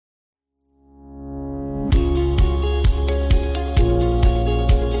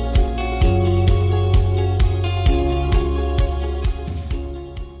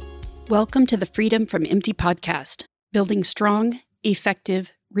Welcome to the Freedom from Empty podcast, building strong,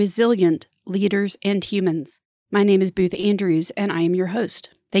 effective, resilient leaders and humans. My name is Booth Andrews, and I am your host.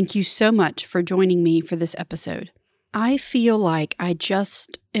 Thank you so much for joining me for this episode. I feel like I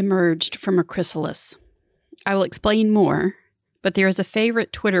just emerged from a chrysalis. I will explain more, but there is a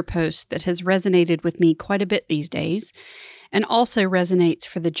favorite Twitter post that has resonated with me quite a bit these days, and also resonates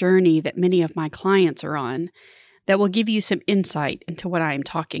for the journey that many of my clients are on, that will give you some insight into what I am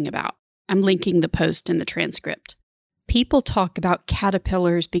talking about. I'm linking the post in the transcript. People talk about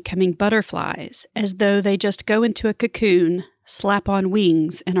caterpillars becoming butterflies as though they just go into a cocoon, slap on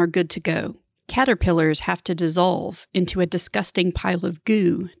wings, and are good to go. Caterpillars have to dissolve into a disgusting pile of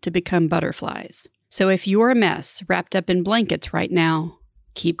goo to become butterflies. So if you're a mess wrapped up in blankets right now,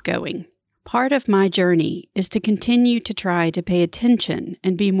 keep going. Part of my journey is to continue to try to pay attention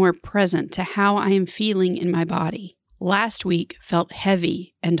and be more present to how I am feeling in my body. Last week felt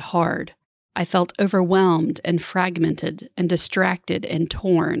heavy and hard. I felt overwhelmed and fragmented and distracted and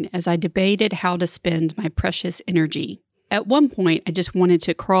torn as I debated how to spend my precious energy. At one point, I just wanted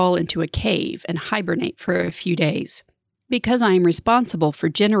to crawl into a cave and hibernate for a few days. Because I am responsible for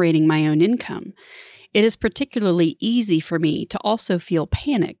generating my own income, it is particularly easy for me to also feel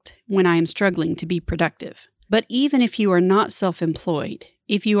panicked when I am struggling to be productive. But even if you are not self-employed,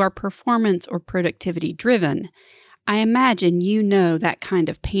 if you are performance or productivity driven, I imagine you know that kind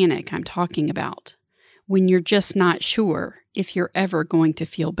of panic I'm talking about, when you're just not sure if you're ever going to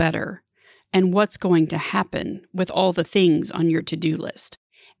feel better and what's going to happen with all the things on your to-do list.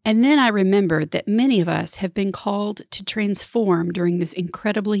 And then I remembered that many of us have been called to transform during this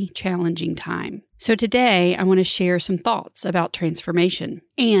incredibly challenging time. So today, I want to share some thoughts about transformation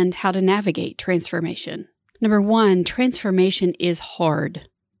and how to navigate transformation. Number one, transformation is hard.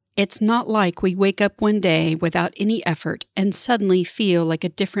 It's not like we wake up one day without any effort and suddenly feel like a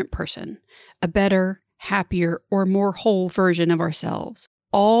different person, a better, happier, or more whole version of ourselves.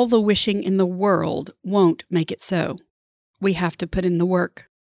 All the wishing in the world won't make it so. We have to put in the work.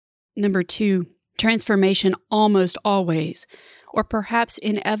 Number two, transformation almost always, or perhaps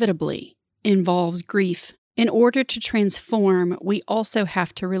inevitably, involves grief. In order to transform, we also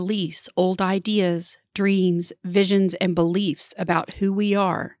have to release old ideas, dreams, visions, and beliefs about who we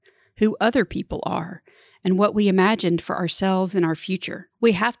are, who other people are, and what we imagined for ourselves and our future.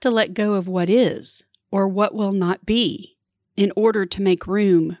 We have to let go of what is, or what will not be, in order to make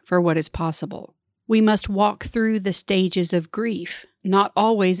room for what is possible. We must walk through the stages of grief, not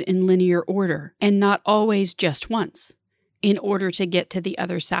always in linear order, and not always just once, in order to get to the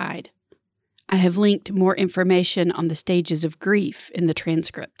other side. I have linked more information on the stages of grief in the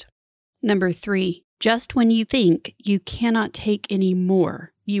transcript. Number three, just when you think you cannot take any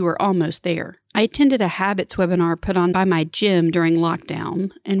more, you are almost there. I attended a habits webinar put on by my gym during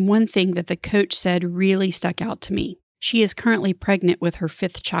lockdown, and one thing that the coach said really stuck out to me. She is currently pregnant with her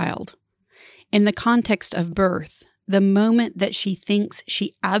 5th child. In the context of birth, the moment that she thinks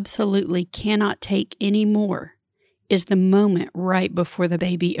she absolutely cannot take any more is the moment right before the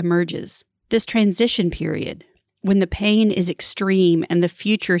baby emerges. This transition period, when the pain is extreme and the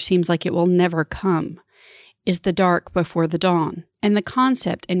future seems like it will never come, is the dark before the dawn. And the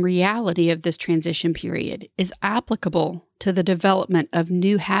concept and reality of this transition period is applicable to the development of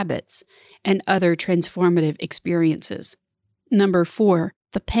new habits and other transformative experiences. Number four,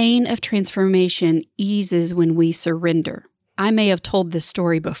 the pain of transformation eases when we surrender. I may have told this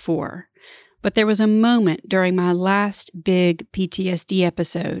story before, but there was a moment during my last big PTSD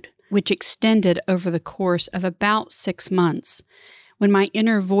episode, which extended over the course of about 6 months, when my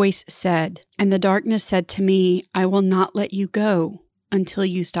inner voice said, and the darkness said to me, I will not let you go until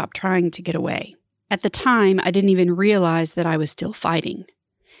you stop trying to get away. At the time, I didn't even realize that I was still fighting.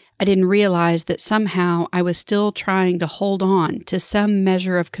 I didn't realize that somehow I was still trying to hold on to some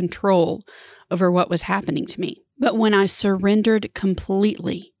measure of control over what was happening to me. But when I surrendered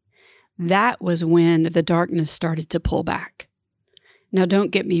completely, that was when the darkness started to pull back. Now,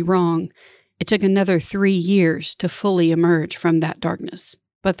 don't get me wrong. It took another 3 years to fully emerge from that darkness,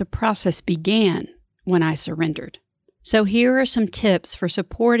 but the process began when I surrendered. So here are some tips for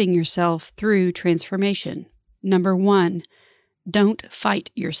supporting yourself through transformation. Number one, don't fight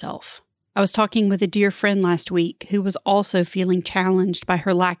yourself. I was talking with a dear friend last week who was also feeling challenged by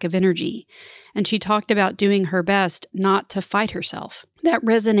her lack of energy, and she talked about doing her best not to fight herself. That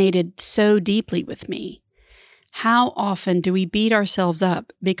resonated so deeply with me. How often do we beat ourselves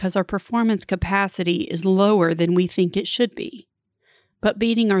up because our performance capacity is lower than we think it should be? But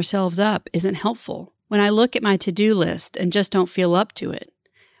beating ourselves up isn't helpful. When I look at my to-do list and just don't feel up to it,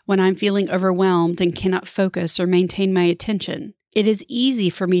 when I'm feeling overwhelmed and cannot focus or maintain my attention, It is easy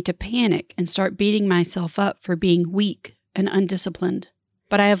for me to panic and start beating myself up for being weak and undisciplined.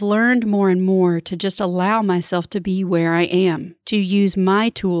 But I have learned more and more to just allow myself to be where I am, to use my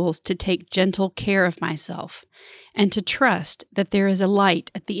tools to take gentle care of myself, and to trust that there is a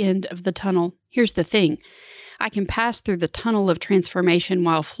light at the end of the tunnel. Here's the thing. I can pass through the tunnel of transformation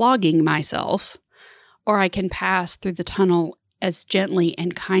while flogging myself, or I can pass through the tunnel as gently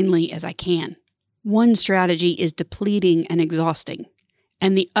and kindly as I can. One strategy is depleting and exhausting,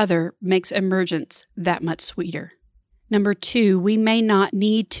 and the other makes emergence that much sweeter. Number 2, we may not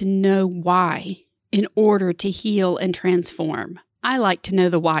need to know why in order to heal and transform. I like to know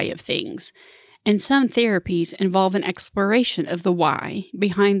the why of things, and some therapies involve an exploration of the why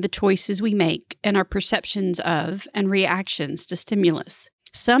behind the choices we make and our perceptions of and reactions to stimulus.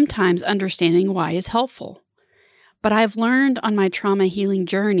 Sometimes understanding why is helpful, but I've learned on my trauma healing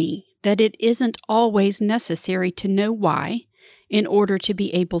journey that it isn't always necessary to know why in order to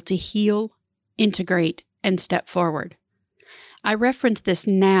be able to heal, integrate, and step forward. I reference this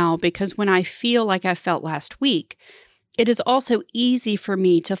now because when I feel like I felt last week, it is also easy for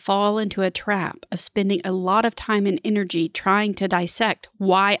me to fall into a trap of spending a lot of time and energy trying to dissect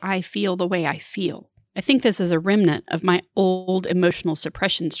why I feel the way I feel. I think this is a remnant of my old emotional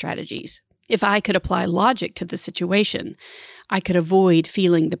suppression strategies. If I could apply logic to the situation, I could avoid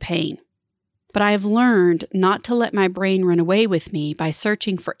feeling the pain. But I have learned not to let my brain run away with me by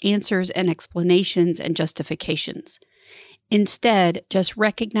searching for answers and explanations and justifications. Instead, just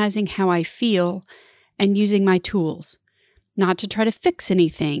recognizing how I feel and using my tools, not to try to fix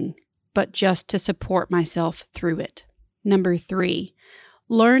anything, but just to support myself through it. Number 3,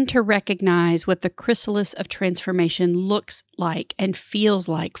 learn to recognize what the chrysalis of transformation looks like and feels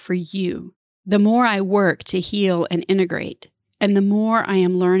like for you. The more I work to heal and integrate, and the more I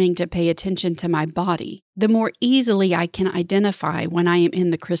am learning to pay attention to my body, the more easily I can identify when I am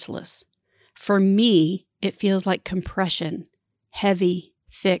in the chrysalis. For me, it feels like compression, heavy,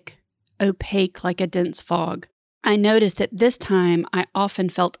 thick, opaque like a dense fog. I noticed that this time I often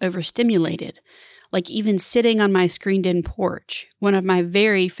felt overstimulated, like even sitting on my screened-in porch, one of my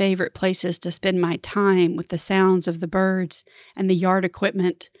very favorite places to spend my time with the sounds of the birds and the yard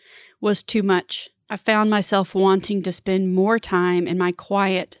equipment, was too much. I found myself wanting to spend more time in my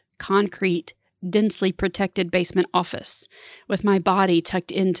quiet, concrete, densely protected basement office, with my body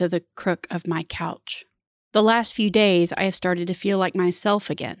tucked into the crook of my couch. The last few days, I have started to feel like myself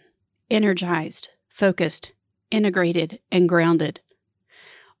again, energized, focused, integrated, and grounded.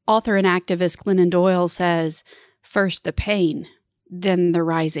 Author and activist Glennon Doyle says, "First the pain, then the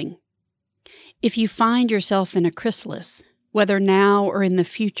rising." If you find yourself in a chrysalis, whether now or in the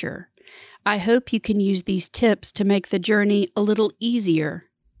future, I hope you can use these tips to make the journey a little easier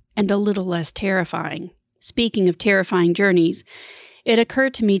and a little less terrifying. Speaking of terrifying journeys, it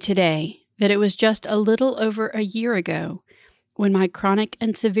occurred to me today that it was just a little over a year ago when my chronic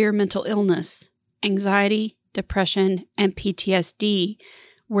and severe mental illness, anxiety, depression, and PTSD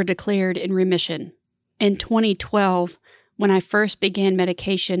were declared in remission. In 2012, when I first began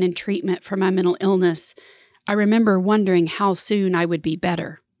medication and treatment for my mental illness, I remember wondering how soon I would be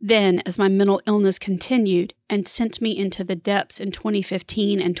better. Then, as my mental illness continued and sent me into the depths in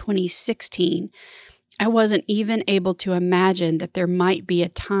 2015 and 2016, I wasn't even able to imagine that there might be a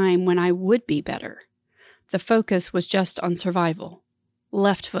time when I would be better. The focus was just on survival.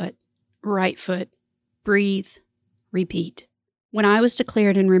 Left foot, right foot, breathe, repeat. When I was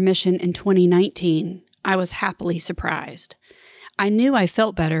declared in remission in 2019, I was happily surprised. I knew I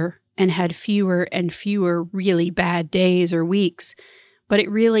felt better and had fewer and fewer really bad days or weeks, but it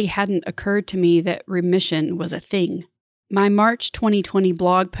really hadn't occurred to me that remission was a thing. My March 2020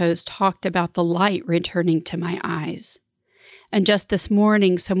 blog post talked about the light returning to my eyes. And just this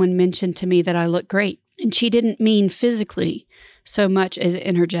morning, someone mentioned to me that I look great, and she didn't mean physically so much as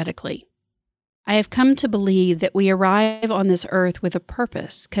energetically. I have come to believe that we arrive on this earth with a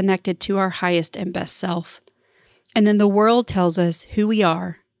purpose connected to our highest and best self. And then the world tells us who we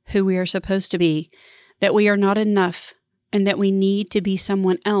are supposed to be, that we are not enough, and that we need to be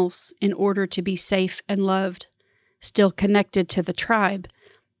someone else in order to be safe and loved, still connected to the tribe,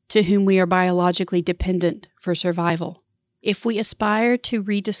 to whom we are biologically dependent for survival. If we aspire to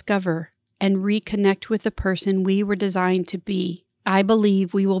rediscover and reconnect with the person we were designed to be, I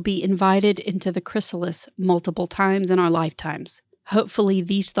believe we will be invited into the chrysalis multiple times in our lifetimes. Hopefully,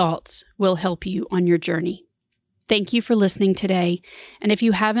 these thoughts will help you on your journey. Thank you for listening today, and if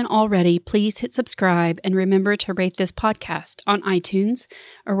you haven't already, please hit subscribe and remember to rate this podcast on iTunes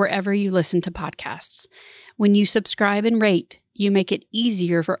or wherever you listen to podcasts. When you subscribe and rate, you make it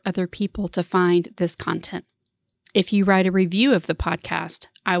easier for other people to find this content. If you write a review of the podcast,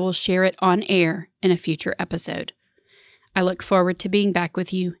 I will share it on air in a future episode. I look forward to being back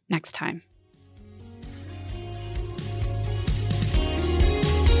with you next time.